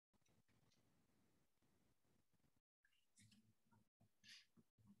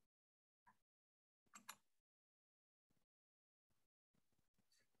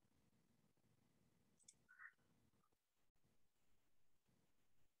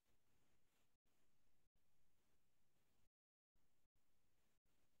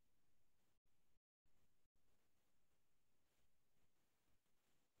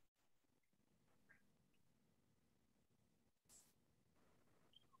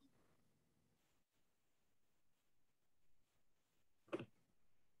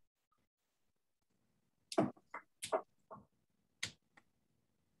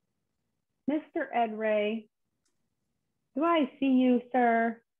Mr. Ed Ray, do I see you,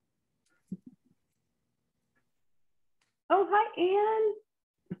 sir? Oh, hi,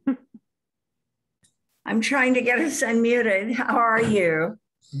 Anne. I'm trying to get us unmuted. How are you?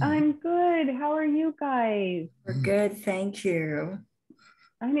 I'm good. How are you guys? We're good, thank you.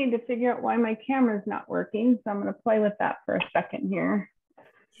 I need to figure out why my camera's not working, so I'm going to play with that for a second here.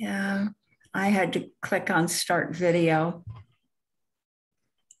 Yeah, I had to click on start video.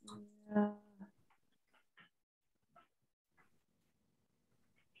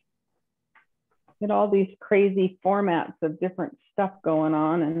 Get all these crazy formats of different stuff going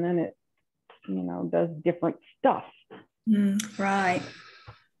on, and then it, does different stuff. Right.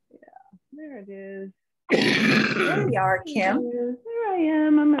 Yeah, there it is. There we are, Kim. There I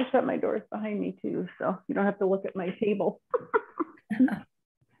am. I'm going to shut my doors behind me too, so you don't have to look at my table. How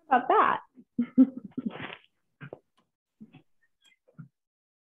about that?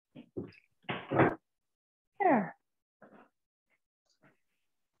 There.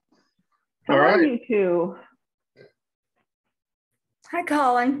 How are you two? Hi,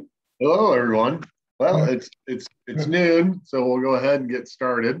 Colin. Hello, everyone. Well, it's noon, so we'll go ahead and get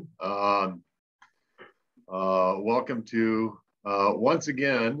started. Welcome to once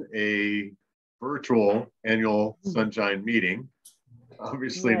again a virtual annual Sunshine meeting.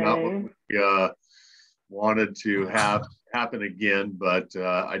 Obviously, not what we wanted to have happen again, but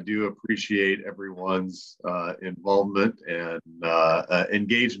I do appreciate everyone's involvement and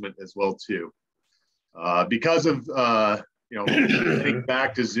engagement as well too. Because of getting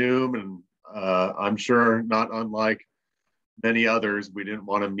back to Zoom, and I'm sure not unlike many others, we didn't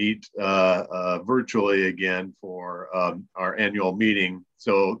want to meet virtually again for our annual meeting.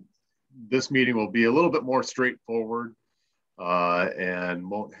 So this meeting will be a little bit more straightforward and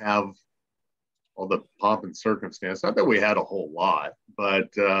won't have all the pomp and circumstance. Not that we had a whole lot,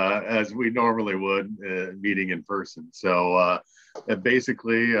 but as we normally would meeting in person. So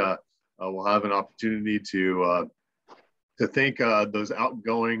basically, we'll have an opportunity to thank those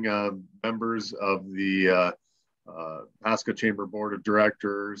outgoing members of the Pasco Chamber Board of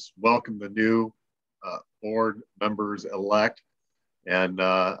Directors, welcome the new board members elect. And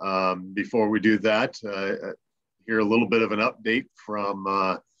before we do that, hear a little bit of an update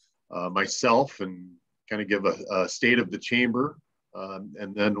from myself and kind of give a state of the chamber.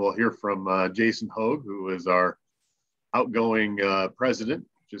 And then we'll hear from Jason Hogue, who is our outgoing president,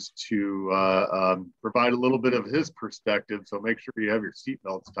 just to provide a little bit of his perspective. So make sure you have your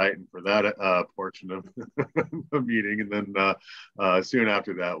seatbelts tightened for that portion of the meeting. And then soon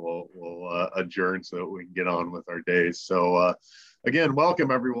after that, we'll adjourn so that we can get on with our days. So again,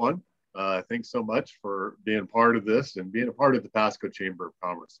 welcome everyone. Thanks so much for being part of this and being a part of the Pasco Chamber of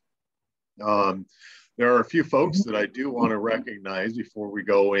Commerce. There are a few folks that I do want to recognize before we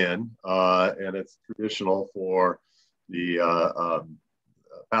go in, and it's traditional for the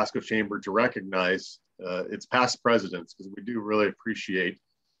Pasco Chamber to recognize its past presidents, because we do really appreciate,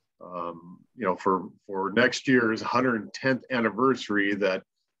 for next year's 110th anniversary, that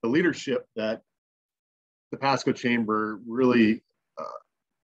the leadership that the Pasco Chamber really,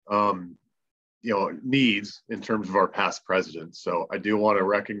 needs in terms of our past presidents. So I do want to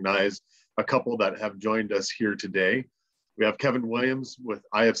recognize a couple that have joined us here today. We have Kevin Williams with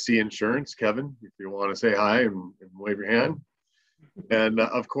IFC Insurance. Kevin, if you want to say hi and wave your hand. And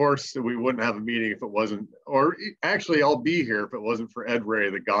of course, we wouldn't have a meeting if it wasn't, or actually I'll be here if it wasn't for Ed Ray,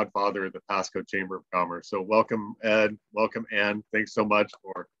 the godfather of the Pasco Chamber of Commerce. So welcome, Ed, welcome, Ann. Thanks so much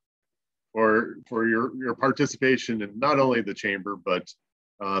for your participation in not only the chamber, but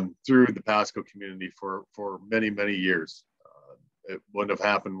through the Pasco community for many, many years. It wouldn't have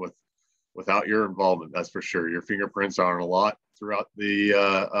happened without your involvement, that's for sure. Your fingerprints are on a lot throughout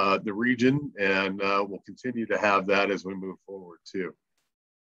the region, and we'll continue to have that as we move forward too.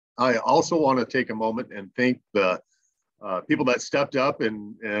 I also want to take a moment and thank the people that stepped up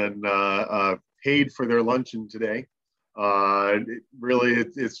and paid for their luncheon today.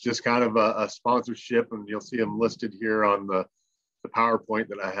 It's just kind of a sponsorship, and you'll see them listed here on the PowerPoint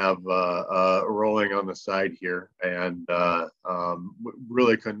that I have rolling on the side here, and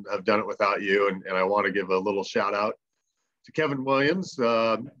really couldn't have done it without you. And I want to give a little shout out to Kevin Williams,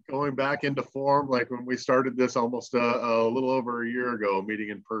 going back into form, like when we started this almost a little over a year ago, meeting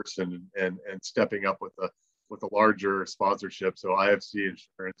in person and stepping up with a larger sponsorship. So IFC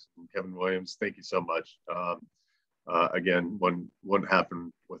Insurance and Kevin Williams, thank you so much. Again, wouldn't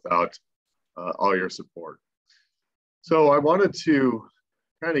happen without all your support. So I wanted to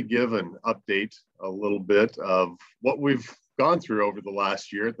kind of give an update a little bit of what we've gone through over the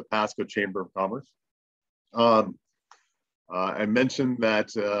last year at the Pasco Chamber of Commerce. I mentioned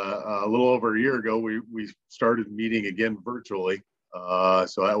that a little over a year ago, we started meeting again virtually.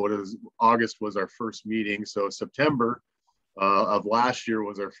 So that was August was our first meeting. So September of last year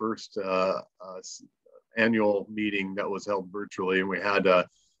was our first annual meeting that was held virtually, and we had a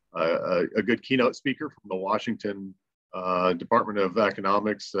good keynote speaker from the Washington Department of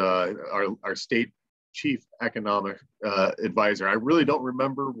Economics, our state chief economic advisor. I really don't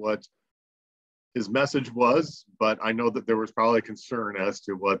remember what his message was, but I know that there was probably concern as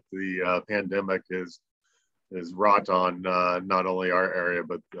to what the pandemic is wrought on not only our area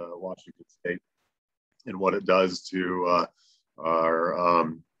but Washington State, and what it does to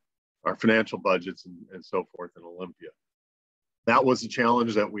our financial budgets and so forth in Olympia. That was a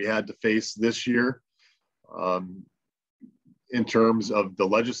challenge that we had to face this year in terms of the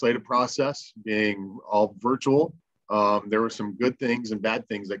legislative process being all virtual. There were some good things and bad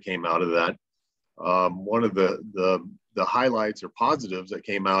things that came out of that. One of the highlights or positives that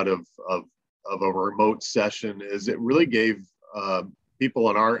came out of a remote session is it really gave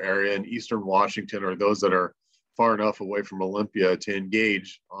people in our area in Eastern Washington, or those that are far enough away from Olympia, to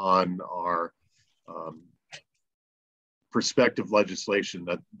engage on our prospective legislation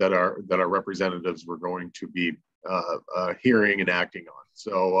that our representatives were going to be hearing and acting on.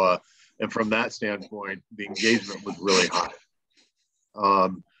 So, and from that standpoint, the engagement was really high.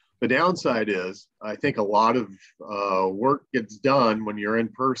 The downside is, I think a lot of work gets done when you're in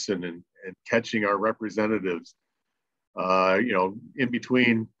person and catching our representatives, in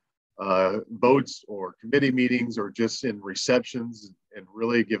between votes or committee meetings, or just in receptions, and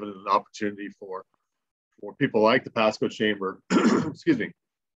really giving it an opportunity for people like the Pasco Chamber, excuse me,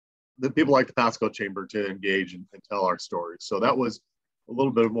 the people like the Pasco Chamber to engage and tell our stories. So that was a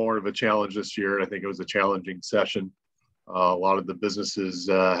little bit more of a challenge this year. I think it was a challenging session. A lot of the businesses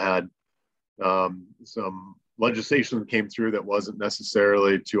had some legislation that came through that wasn't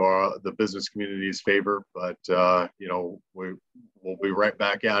necessarily to the business community's favor, but we'll be right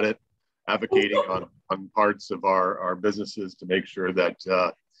back at it, advocating on parts of our businesses to make sure that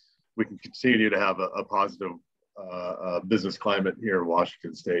we can continue to have a positive business climate here in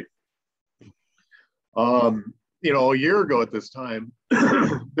Washington State. A year ago at this time,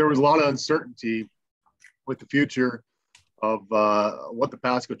 there was a lot of uncertainty with the future of what the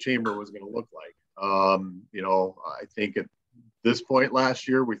Pasco Chamber was going to look like. I think at this point last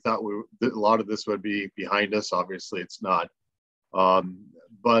year, we thought a lot of this would be behind us. Obviously, it's not.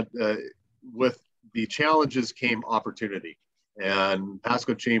 But with the challenges came opportunity, and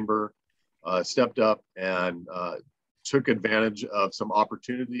Pasco Chamber stepped up and took advantage of some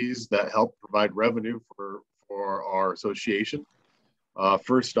opportunities that helped provide revenue for our association.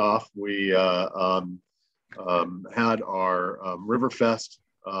 First off, we had our Riverfest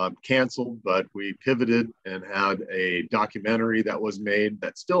canceled, but we pivoted and had a documentary that was made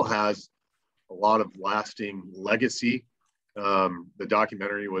that still has a lot of lasting legacy. The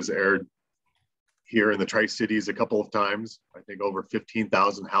documentary was aired here in the Tri-Cities a couple of times. I think over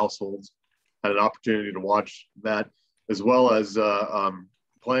 15,000 households had an opportunity to watch that, as well as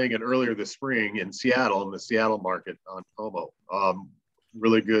playing it earlier this spring in Seattle, in the Seattle market on Como.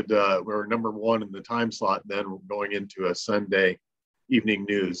 Really good. We were #1 in the time slot then, going into a Sunday evening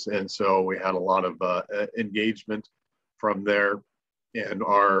news. And so we had a lot of engagement from there. And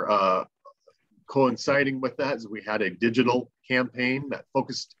our coinciding with that is we had a digital campaign that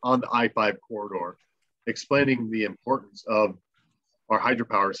focused on the I-5 corridor, explaining the importance of our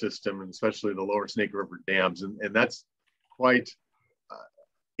hydropower system, and especially the lower Snake River dams. And that's quite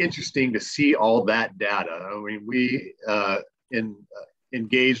interesting to see all that data. I mean, we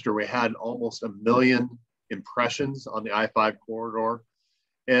engaged, or we had almost 1 million impressions on the I-5 corridor.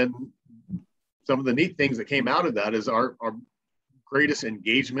 And some of the neat things that came out of that is our greatest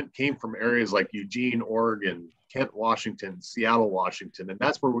engagement came from areas like Eugene, Oregon, Kent, Washington, Seattle, Washington. And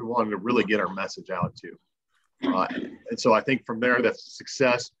that's where we wanted to really get our message out to. And so I think from there, that's a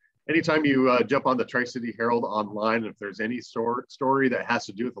success. Anytime you jump on the Tri-City Herald online, if there's any story that has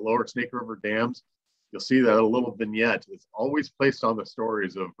to do with the lower Snake River dams, you'll see that a little vignette is always placed on the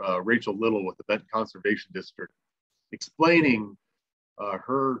stories of Rachel Little with the Benton Conservation District, explaining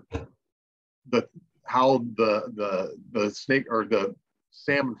how the snake or the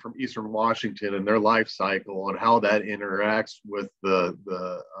salmon from Eastern Washington and their life cycle, and how that interacts with the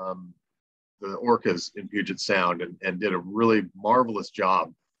orcas in Puget Sound, and did a really marvelous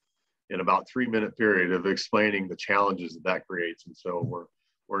job in about 3-minute period of explaining the challenges that creates. And so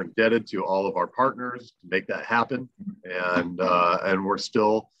we're indebted to all of our partners to make that happen. And we're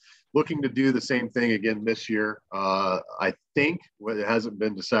still looking to do the same thing again this year. I think it hasn't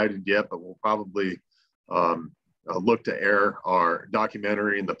been decided yet, but we'll probably look to air our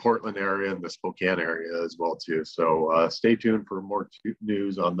documentary in the Portland area and the Spokane area as well too. So stay tuned for more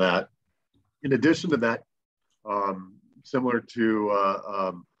news on that. In addition to that, similar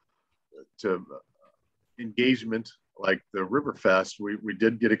to engagement like the Riverfest, we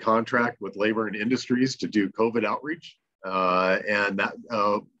did get a contract with Labor and Industries to do COVID outreach, and that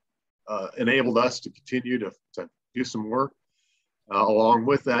enabled us to continue to do some work. Along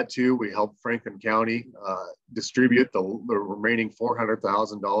with that too, we helped Franklin County distribute the remaining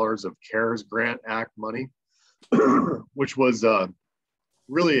 $400,000 of CARES Grant Act money, which was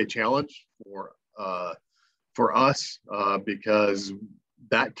really a challenge for us because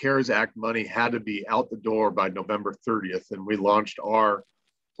that CARES Act money had to be out the door by November 30th, and we launched our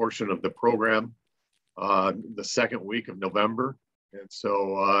portion of the program the second week of November. And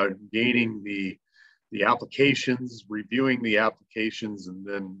so gaining the applications, reviewing the applications, and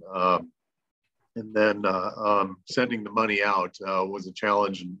then sending the money out was a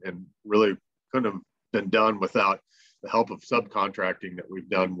challenge, and really couldn't have been done without the help of subcontracting that we've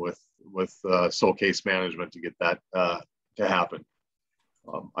done with Soul Case Management to get that to happen.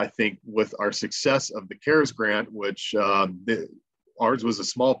 I think with our success of the CARES grant, which ours was a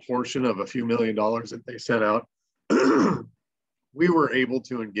small portion of a few $1 million that they sent out, we were able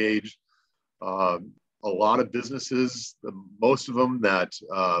to engage a lot of businesses, most of them that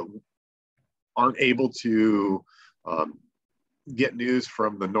aren't able to get news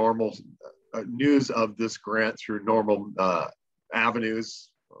from the normal news of this grant through normal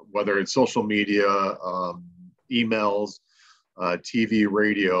avenues, whether it's social media, emails, TV,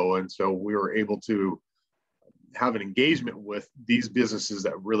 radio. And so we were able to have an engagement with these businesses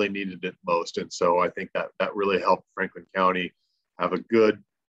that really needed it most. And so I think that really helped Franklin County have a good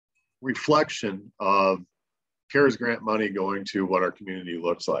reflection of CARES grant money going to what our community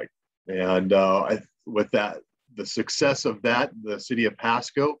looks like. And with that, the success of that, the city of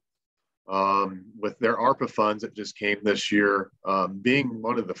Pasco, with their ARPA funds that just came this year, being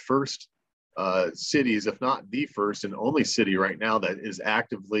one of the first cities, if not the first and only city right now that is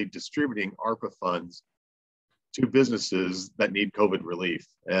actively distributing ARPA funds to businesses that need COVID relief.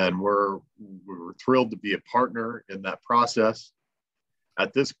 And we're thrilled to be a partner in that process.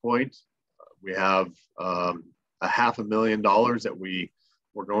 At this point, we have $500,000 that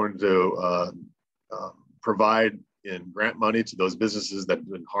we're going to provide in grant money to those businesses that have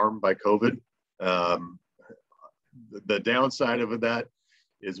been harmed by COVID. The downside of that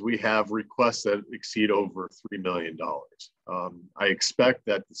is we have requests that exceed over $3 million. I expect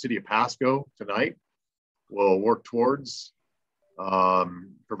that the city of Pasco tonight will work towards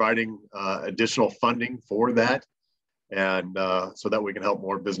providing additional funding for that, and so that we can help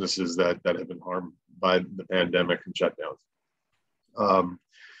more businesses that have been harmed by the pandemic and shutdowns.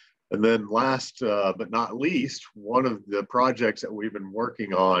 And then last but not least, one of the projects that we've been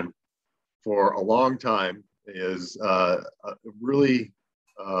working on for a long time is really,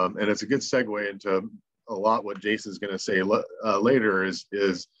 and it's a good segue into a lot what Jason's going to say later, is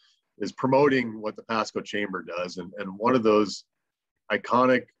promoting what the Pasco Chamber does. And one of those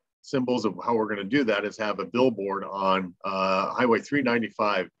iconic symbols of how we're going to do that is have a billboard on Highway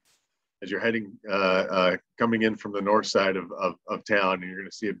 395 as you're heading, coming in from the north side of town, and you're going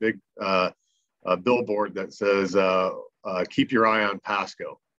to see a big billboard that says, keep your eye on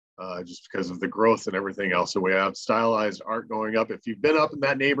Pasco, just because of the growth and everything else. So we have stylized art going up. If you've been up in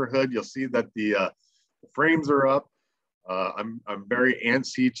that neighborhood, you'll see that the frames are up. I'm very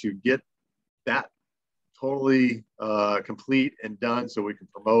antsy to get that totally complete and done so we can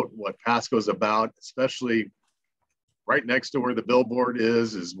promote what Pasco's about, especially right next to where the billboard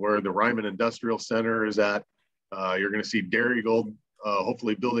is where the Ryman Industrial Center is at. You're going to see Dairygold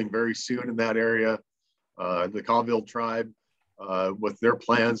hopefully building very soon in that area. The Colville tribe with their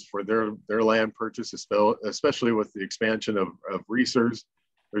plans for their land purchase, especially with the expansion of research.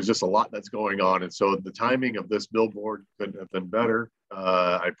 There's just a lot that's going on. And so the timing of this billboard couldn't have been better.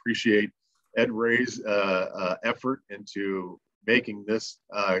 I appreciate Ed Ray's effort into making this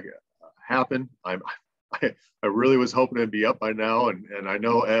happen. I really was hoping it'd be up by now. And I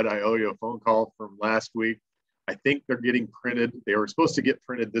know, Ed, I owe you a phone call from last week. I think they're getting printed. They were supposed to get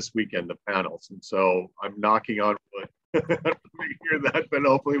printed this weekend, the panels. And so I'm knocking on wood to hear that, but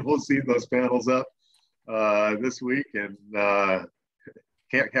hopefully we'll see those panels up this week, and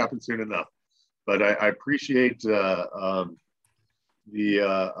can't happen soon enough. But I appreciate what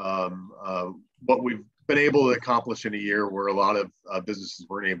we've been able to accomplish in a year where a lot of businesses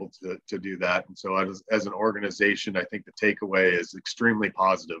weren't able to do that. And so as an organization, I think the takeaway is extremely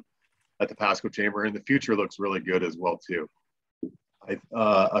positive at the Pasco Chamber, and the future looks really good as well too.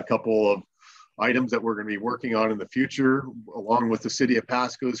 A couple of items that we're going to be working on in the future, along with the city of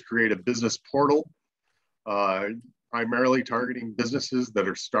Pasco, is create a business portal, primarily targeting businesses that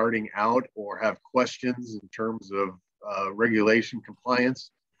are starting out or have questions in terms of regulation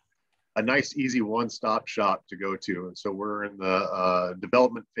compliance. A nice, easy one-stop shop to go to. And so we're in the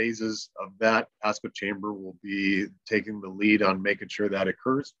development phases of that. Pasco Chamber will be taking the lead on making sure that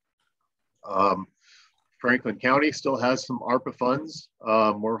occurs. Franklin County still has some ARPA funds.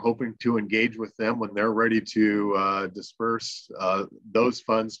 We're hoping to engage with them when they're ready to disperse those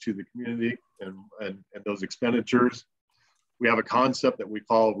funds to the community and those expenditures. We have a concept that we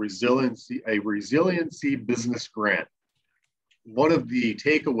call a resiliency business grant. One of the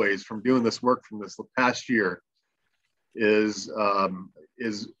takeaways from doing this work from this past year is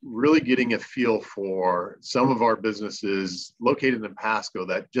really getting a feel for some of our businesses located in Pasco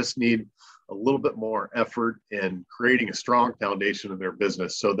that just need a little bit more effort in creating a strong foundation of their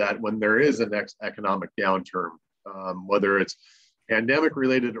business, so that when there is a next economic downturn, whether it's pandemic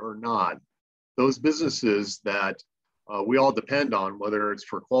related or not, those businesses that we all depend on, whether it's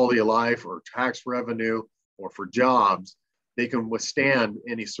for quality of life or tax revenue or for jobs, they can withstand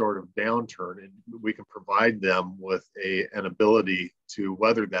any sort of downturn, and we can provide them with an ability to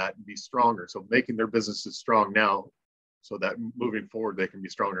weather that and be stronger. So making their businesses strong now, so that moving forward they can be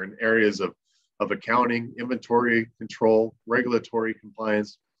stronger in areas of accounting, inventory control, regulatory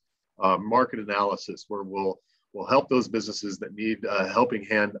compliance, market analysis, where we'll help those businesses that need a helping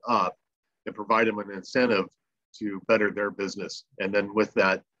hand up and provide them an incentive to better their business. And then with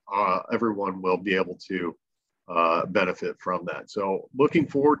that, everyone will be able to benefit from that. So looking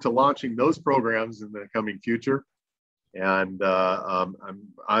forward to launching those programs in the coming future. And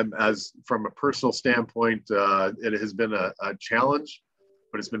I'm as from a personal standpoint, it has been a challenge,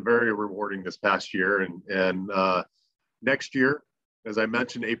 but it's been very rewarding this past year. And next year, as I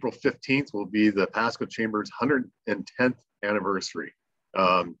mentioned, April 15th will be the Pasco Chamber's 110th anniversary.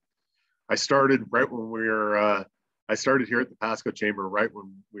 I started right when we were I started here at the Pasco Chamber right when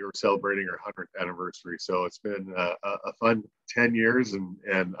we were celebrating our 100th anniversary. So it's been a fun 10 years,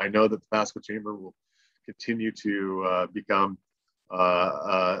 and I know that the Pasco Chamber will continue to become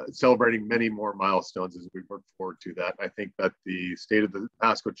celebrating many more milestones as we work forward to that. I think that the state of the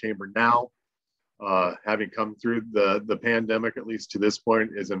Pasco Chamber now, having come through the pandemic, at least to this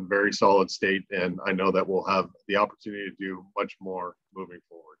point, is in very solid state. And I know that we'll have the opportunity to do much more moving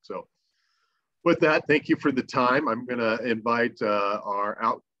forward. So with that, thank you for the time. I'm going to invite our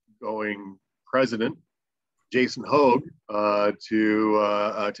outgoing president, Jason Hogue,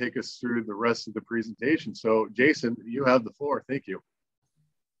 to take us through the rest of the presentation. So Jason, you have the floor. Thank you.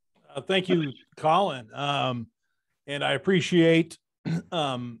 Thank you, Colin. And I appreciate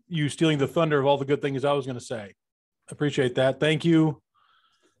you stealing the thunder of all the good things I was going to say. I appreciate that. Thank you.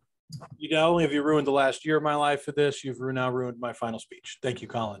 You not only have you ruined the last year of my life for this, you've now ruined my final speech. Thank you,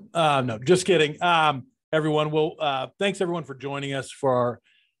 Colin. No, just kidding. Everyone, well, thanks everyone for joining us for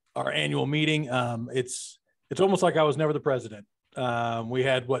our annual meeting. It's almost like I was never the president. We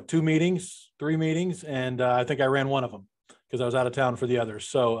had three meetings, and I think I ran one of them because I was out of town for the others.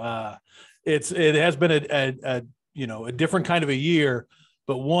 So it has been a different kind of a year,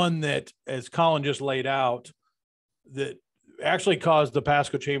 but one that, as Colin just laid out, that actually caused the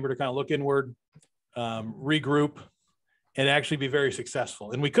Pasco Chamber to kind of look inward, regroup, and actually be very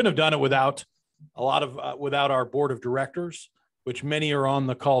successful. And we couldn't have done it without without our board of directors, which many are on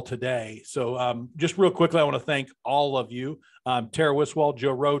the call today. So just real quickly, I want to thank all of you: Tara Wiswald,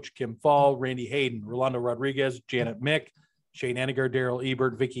 Joe Roach, Kim Fall, Randy Hayden, Rolando Rodriguez, Janet Mick, Shane Aniger, Daryl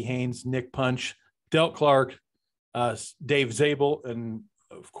Ebert, Vicki Haynes, Nick Punch, Del Clark, Dave Zabel, and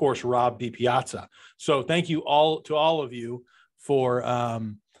of course, Rob DiPiazza. So thank you to all of you for,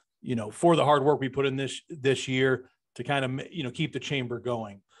 for the hard work we put in this year to kind of, keep the chamber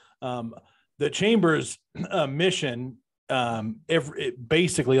going. The chamber's mission,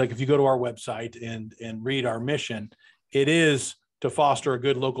 basically, like if you go to our website and read our mission, it is to foster a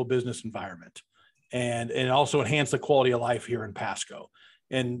good local business environment and also enhance the quality of life here in Pasco.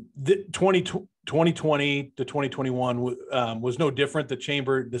 And 2020 to 2021 was no different. The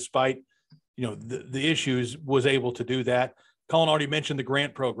chamber, despite the issues, was able to do that. Colin already mentioned the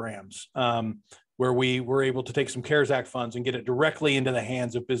grant programs, where we were able to take some CARES Act funds and get it directly into the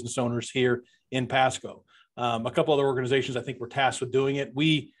hands of business owners here in Pasco. A couple other organizations I think were tasked with doing it.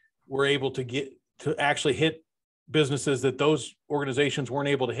 We were able to actually hit businesses that those organizations weren't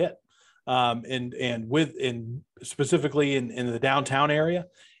able to hit. And specifically in the downtown area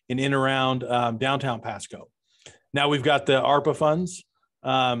and in around downtown Pasco. Now we've got the ARPA funds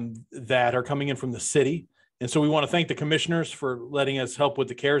that are coming in from the city. And so we want to thank the commissioners for letting us help with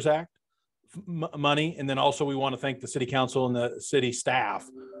the CARES Act money. And then also we want to thank the city council and the city staff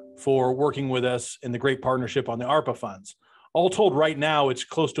for working with us in the great partnership on the ARPA funds. All told, right now, it's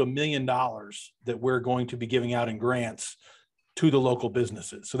close to $1 million that we're going to be giving out in grants to the local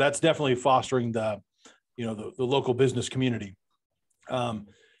businesses. So that's definitely fostering the local business community.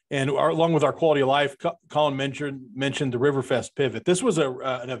 Along with our quality of life, Colin mentioned the Riverfest pivot. This was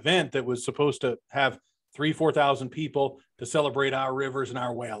an event that was supposed to have 4,000 people to celebrate our rivers and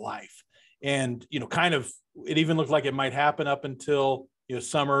our way of life. And, it even looked like it might happen up until,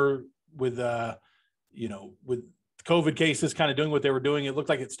 summer with COVID cases kind of doing what they were doing. It looked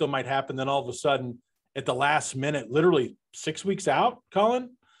like it still might happen. Then all of a sudden at the last minute, literally 6 weeks out,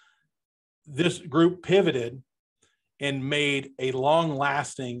 Colin, this group pivoted and made a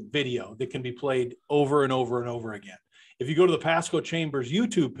long-lasting video that can be played over and over and over again. If you go to the Pasco Chamber's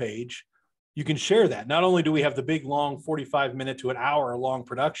YouTube page, you can share that. Not only do we have the big, long 45-minute to an hour-long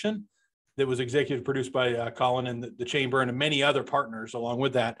production that was executive produced by Colin and the Chamber and many other partners along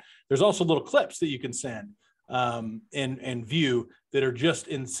with that, there's also little clips that you can send and view that are just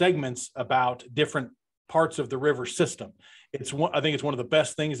in segments about different parts of the river system. I think it's one of the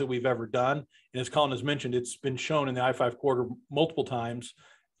best things that we've ever done. And as Colin has mentioned, it's been shown in the I-5 corridor multiple times.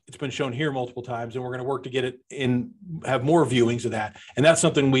 It's been shown here multiple times, and we're going to work to get it in, have more viewings of that. And that's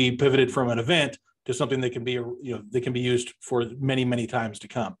something we pivoted from an event to something that can be, that can be used for many, many times to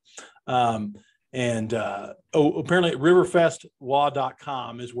come. Apparently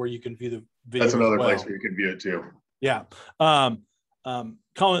riverfestwa.com is where you can view the video. That's another place where you can view it too. Yeah.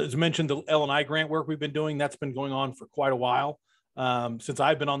 Colin has mentioned the L&I grant work we've been doing. That's been going on for quite a while, since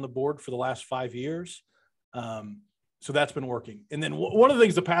I've been on the board for the last 5 years. So that's been working. And then one of the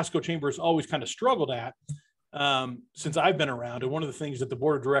things the Pasco Chamber has always kind of struggled at, since I've been around, and one of the things that the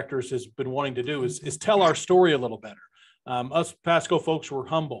board of directors has been wanting to do is tell our story a little better. Us Pasco folks were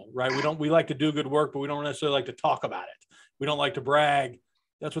humble, right? We like to do good work, but we don't necessarily like to talk about it. We don't like to brag.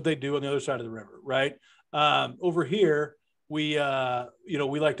 That's what they do on the other side of the river, right? Over here, we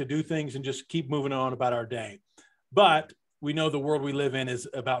like to do things and just keep moving on about our day. But we know the world we live in is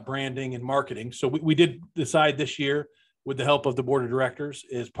about branding and marketing. So we did decide this year, with the help of the board of directors,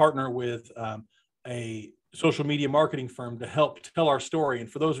 is partner with a social media marketing firm to help tell our story. And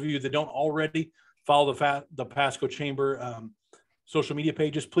for those of you that don't already follow the Pasco Chamber social media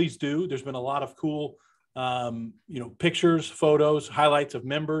pages, please do. There's been a lot of cool pictures, photos, highlights of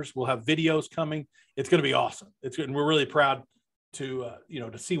members. We'll have videos coming. It's going to be awesome. And we're really proud to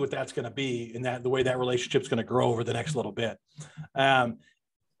see what that's going to be, and the way that relationship's going to grow over the next little bit.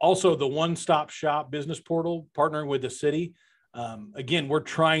 Also, the one-stop shop business portal, partnering with the city. Again, we're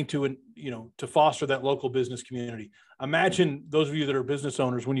trying to foster that local business community. Imagine those of you that are business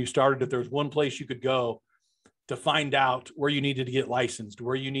owners, when you started, if there was one place you could go to find out where you needed to get licensed,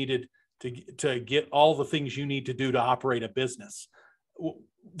 where you needed to get all the things you need to do to operate a business.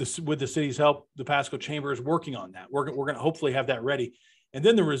 With the city's help, the Pasco Chamber is working on that. We're going to hopefully have that ready. And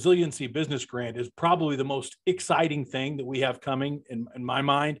then the Resiliency Business Grant is probably the most exciting thing that we have coming in my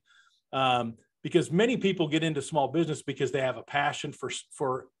mind, because many people get into small business because they have a passion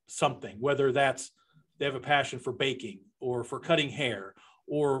for something, whether that's they have a passion for baking or for cutting hair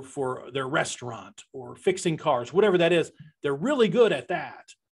or for their restaurant or fixing cars, whatever that is. They're really good at that.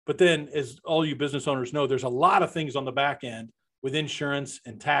 But then, as all you business owners know, there's a lot of things on the back end with insurance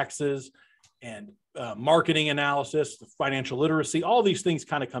and taxes and marketing analysis, financial literacy. All these things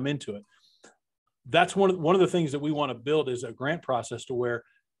kind of come into it. That's one of the things that we want to build is a grant process to where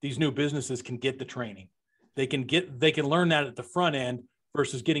these new businesses can get the training. They can learn that at the front end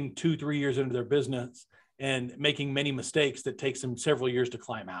versus getting 2-3 years into their business and making many mistakes that takes them several years to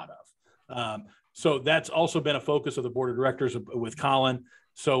climb out of. So that's also been a focus of the board of directors with Colin.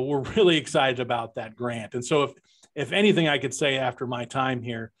 So we're really excited about that grant. And so if anything I could say after my time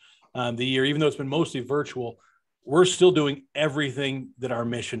here, the year, even though it's been mostly virtual, we're still doing everything that our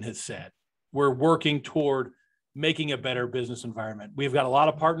mission has said. We're working toward making a better business environment. We've got a lot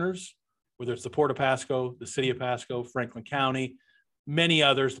of partners, whether it's the Port of Pasco, the City of Pasco, Franklin County, many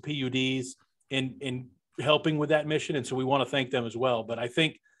others, the PUDs, in helping with that mission. And so we want to thank them as well. But I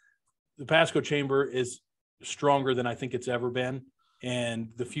think the Pasco Chamber is stronger than I think it's ever been, and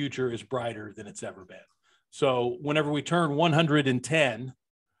the future is brighter than it's ever been. So whenever we turn 110,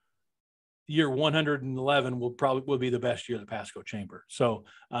 year 111 will be the best year of the Pasco Chamber. So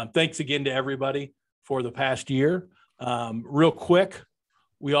thanks again to everybody for the past year. Real quick,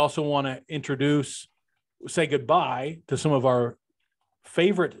 we also want to say goodbye to some of our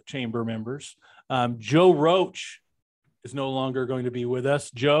favorite chamber members. Joe Roach is no longer going to be with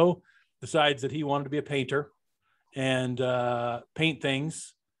us. Joe decides that he wanted to be a painter and paint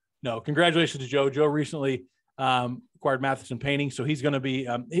things no, congratulations to Joe. Joe recently acquired Matheson Painting, so he's going to be.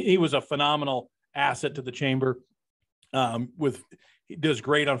 He was a phenomenal asset to the chamber. He does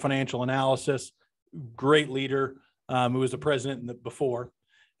great on financial analysis. Great leader. Who was the president before,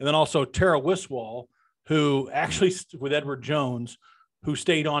 and then also Tara Wiswall, who actually with Edward Jones, who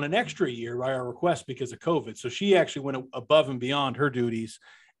stayed on an extra year by our request because of COVID. So she actually went above and beyond her duties,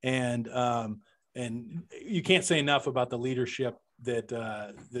 and you can't say enough about the leadership that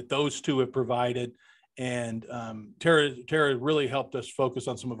those two have provided. And Tara really helped us focus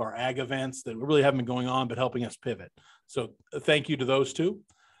on some of our ag events that really haven't been going on, but helping us pivot. So thank you to those two.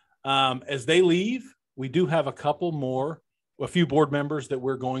 As they leave, we do have a few board members that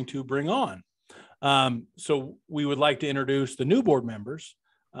we're going to bring on. So we would like to introduce the new board members.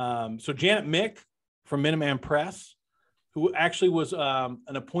 So Janet Mick from Minuteman Press, who actually was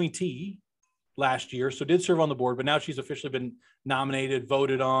an appointee last year, so did serve on the board, but now she's officially been nominated,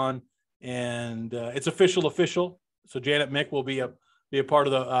 voted on, and it's official. So Janet Mick will be a part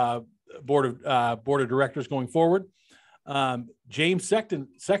of the board of directors going forward. James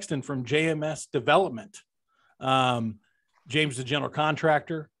Sexton from JMS Development. James is a general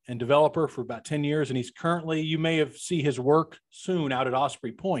contractor and developer for about 10 years, and he's currently, you may have seen his work soon out at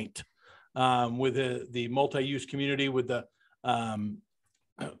Osprey Point with the multi-use community, with the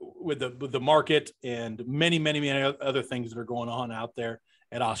market, and many other things that are going on out there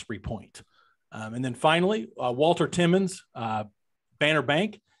at Osprey Point. And then finally, Walter Timmons, Banner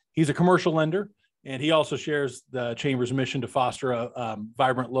Bank. He's a commercial lender, and he also shares the Chamber's mission to foster a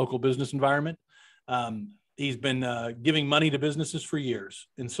vibrant local business environment. He's been giving money to businesses for years.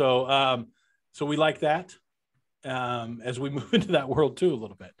 And so we like that as we move into that world too a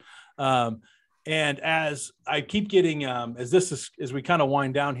little bit. And as I keep getting, as we kind of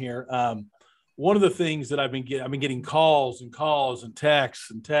wind down here, one of the things that I've been getting calls and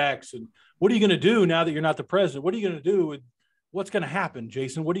texts. And what are you going to do now that you're not the president? What are you going to do with what's going to happen,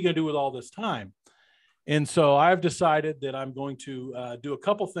 Jason? What are you going to do with all this time? And so I've decided that I'm going to do a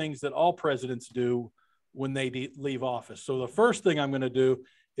couple things that all presidents do when they leave office. So the first thing I'm going to do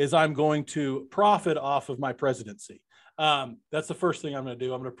is I'm going to profit off of my presidency. That's the first thing I'm going to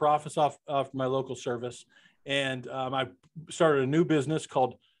do. I'm going to profit off my local service. And I started a new business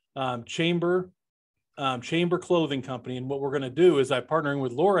called Chamber Clothing Company. And what we're going to do is I'm partnering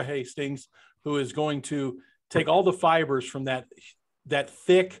with Laura Hastings, who is going to take all the fibers from that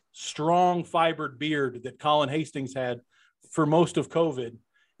thick, strong fibered beard that Colin Hastings had for most of COVID.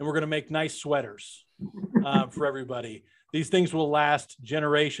 And we're going to make nice sweaters for everybody. These things will last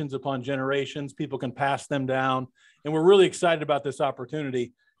generations upon generations. People can pass them down. And we're really excited about this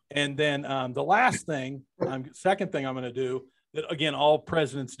opportunity. And then the last thing, second thing I'm going to do, that again, all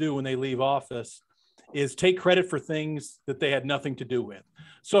presidents do when they leave office, is take credit for things that they had nothing to do with.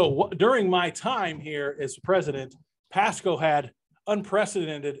 So during my time here as president, Pasco had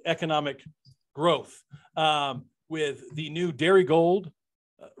unprecedented economic growth with the new Dairy Gold,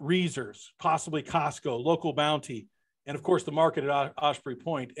 Reesers, possibly Costco, Local Bounty, and of course the market at Osprey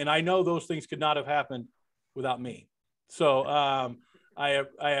Point. And I know those things could not have happened without me. So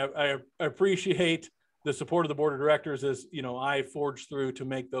I appreciate the support of the board of directors as, you know, I forged through to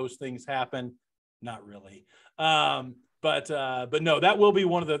make those things happen. Not really. But no, that will be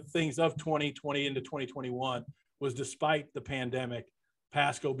one of the things of 2020 into 2021 was, despite the pandemic,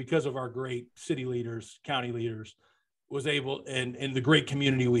 Pasco, because of our great city leaders, county leaders, was able, and the great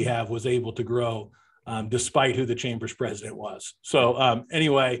community we have, was able to grow despite who the chamber's president was. So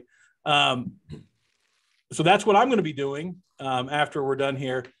anyway, so that's what I'm going to be doing after we're done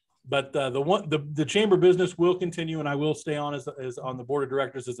here. But the chamber business will continue, and I will stay on as on the board of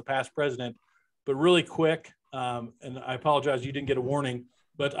directors as the past president. But really quick, and I apologize you didn't get a warning,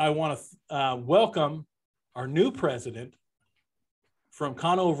 but I want to welcome our new president from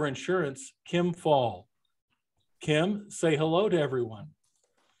Conover Insurance, Kim Fall. Kim, say hello to everyone.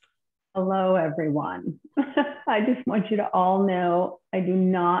 Hello, everyone. I just want you to all know I do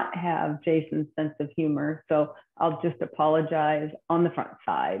not have Jason's sense of humor, so I'll just apologize on the front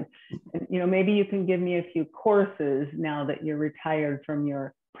side. And, you know, maybe you can give me a few courses now that you're retired from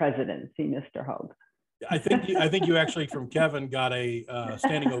your presidency, Mr. Hogue. I think you actually, from Kevin, got a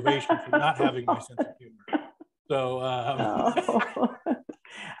standing ovation for not having my sense of humor. So,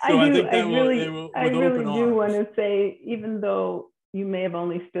 I really do want to say, even though you may have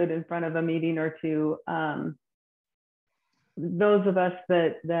only stood in front of a meeting or two, those of us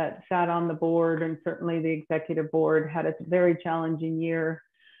that sat on the board, and certainly the executive board, had a very challenging year,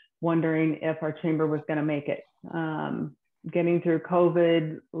 wondering if our chamber was going to make it. Getting through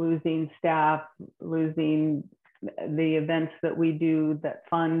COVID, losing staff, losing the events that we do that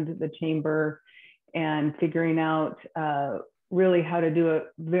fund the chamber, and figuring out really how to do it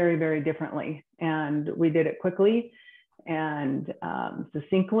very, very differently. And we did it quickly and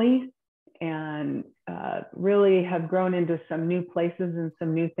succinctly, and really have grown into some new places and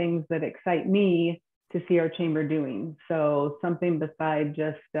some new things that excite me to see our chamber doing. So something beside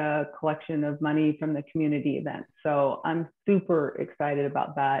just a collection of money from the community event. So I'm super excited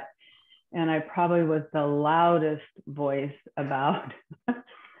about that. And I probably was the loudest voice about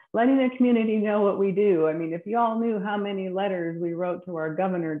letting the community know what we do. I mean, if you all knew how many letters we wrote to our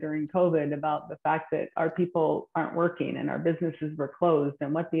governor during COVID about the fact that our people aren't working and our businesses were closed,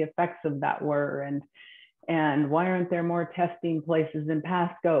 and what the effects of that were, and why aren't there more testing places in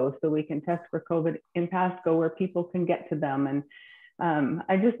Pasco so we can test for COVID in Pasco where people can get to them. And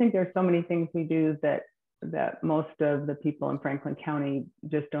I just think there's so many things we do that most of the people in Franklin County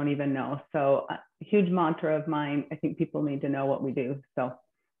just don't even know. So a huge mantra of mine, I think people need to know what we do. So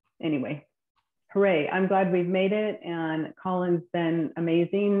anyway, hooray. I'm glad we've made it. And Colin's been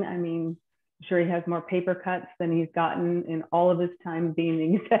amazing. I mean, I'm sure he has more paper cuts than he's gotten in all of his time being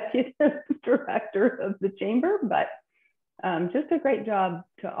the executive director of the chamber, but just a great job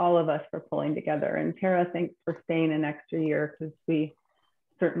to all of us for pulling together. And Tara, thanks for staying an extra year, because we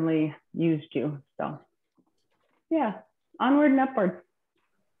certainly used you. So yeah, onward and upward.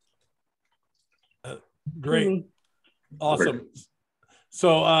 Great. Awesome.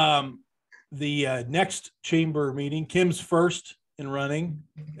 So the next chamber meeting, Kim's first in running,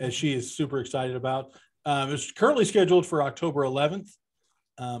 as she is super excited about, is currently scheduled for October 11th,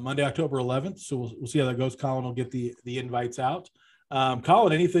 Monday, October 11th. So we'll see how that goes. Colin will get the invites out.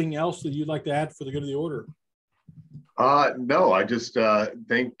 Colin, anything else that you'd like to add for the good of the order? No, I just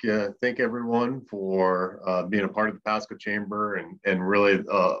thank everyone for being a part of the Pasco Chamber, and really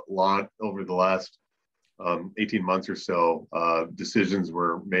a lot over the last 18 months or so. Decisions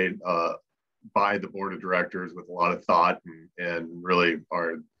were made by the board of directors with a lot of thought, and really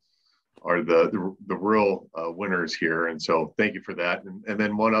are the real winners here. And so thank you for that. And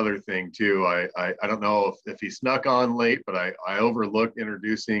then one other thing too, I don't know if he snuck on late, but I overlooked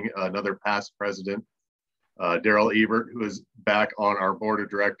introducing another past president, Daryl Ebert, who is back on our board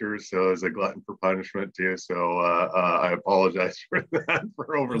of directors, so is a glutton for punishment too. So I apologize for that,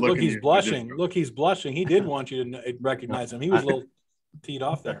 for overlooking. Look, he's blushing. Look, he's blushing. He did want you to recognize him. He was a little teed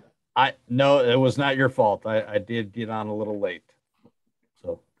off there. No, it was not your fault. I did get on a little late.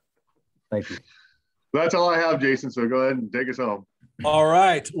 So thank you. That's all I have, Jason. So go ahead and take us home. All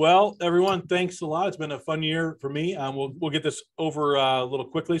right. Well, everyone, thanks a lot. It's been a fun year for me. We'll get this over a little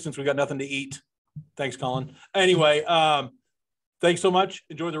quickly since we got nothing to eat. Thanks, Colin. Anyway, thanks so much.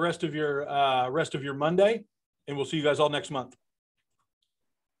 Enjoy the rest of your Monday, and we'll see you guys all next month.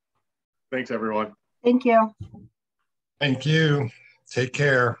 Thanks, everyone. Thank you. Thank you. Take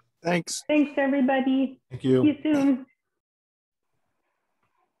care. Thanks. Thanks, everybody. Thank you. See you soon.